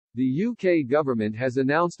The UK government has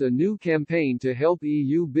announced a new campaign to help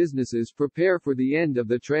EU businesses prepare for the end of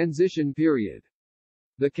the transition period.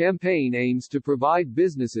 The campaign aims to provide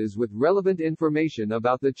businesses with relevant information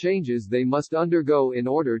about the changes they must undergo in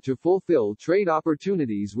order to fulfill trade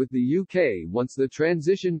opportunities with the UK once the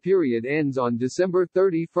transition period ends on December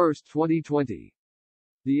 31, 2020.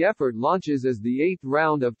 The effort launches as the 8th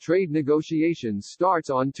round of trade negotiations starts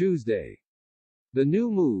on Tuesday. The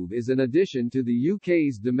new move is an addition to the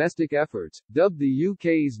UK's domestic efforts, dubbed the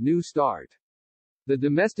UK's New Start. The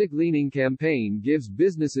domestic-leaning campaign gives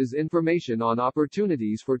businesses information on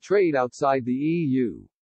opportunities for trade outside the EU.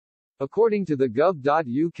 According to the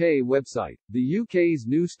gov.uk website, the UK's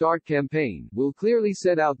New Start campaign will clearly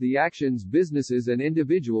set out the actions businesses and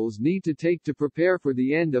individuals need to take to prepare for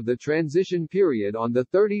the end of the transition period on the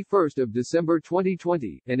 31st of December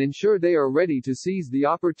 2020, and ensure they are ready to seize the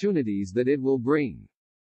opportunities that it will bring.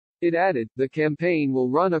 It added, the campaign will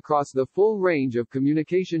run across the full range of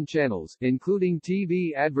communication channels, including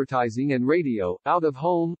TV advertising and radio,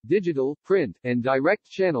 out-of-home, digital, print, and direct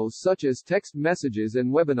channels such as text messages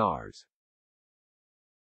and webinars.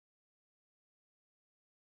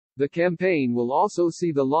 The campaign will also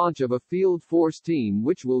see the launch of a field force team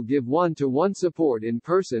which will give one-to-one support in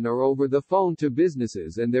person or over the phone to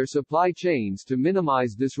businesses and their supply chains to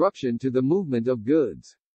minimize disruption to the movement of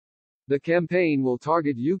goods. The campaign will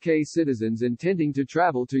target UK citizens intending to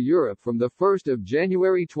travel to Europe from 1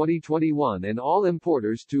 January 2021 and all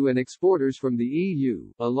importers to and exporters from the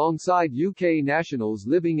EU, alongside UK nationals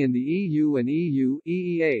living in the EU and EU,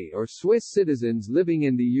 EEA or Swiss citizens living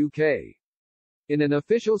in the UK. In an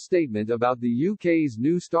official statement about the UK's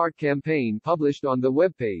New Start campaign published on the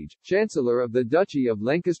webpage, Chancellor of the Duchy of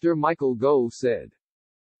Lancaster Michael Gove said,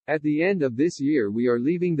 "At the end of this year we are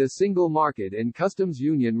leaving the single market and customs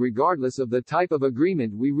union regardless of the type of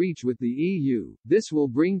agreement we reach with the EU. This will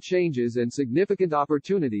bring changes and significant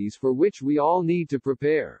opportunities for which we all need to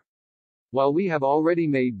prepare. While we have already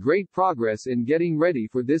made great progress in getting ready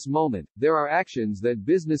for this moment, there are actions that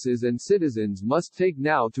businesses and citizens must take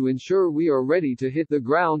now to ensure we are ready to hit the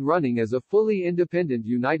ground running as a fully independent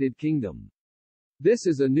United Kingdom. This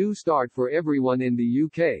is a new start for everyone in the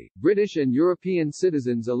UK, British and European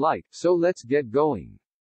citizens alike, so let's get going."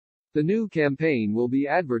 The new campaign will be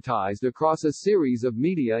advertised across a series of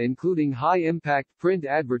media including high-impact print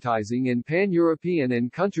advertising and pan-European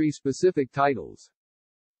and country-specific titles.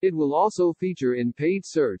 It will also feature in paid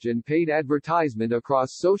search and paid advertisement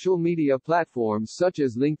across social media platforms such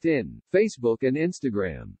as LinkedIn, Facebook and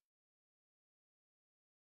Instagram.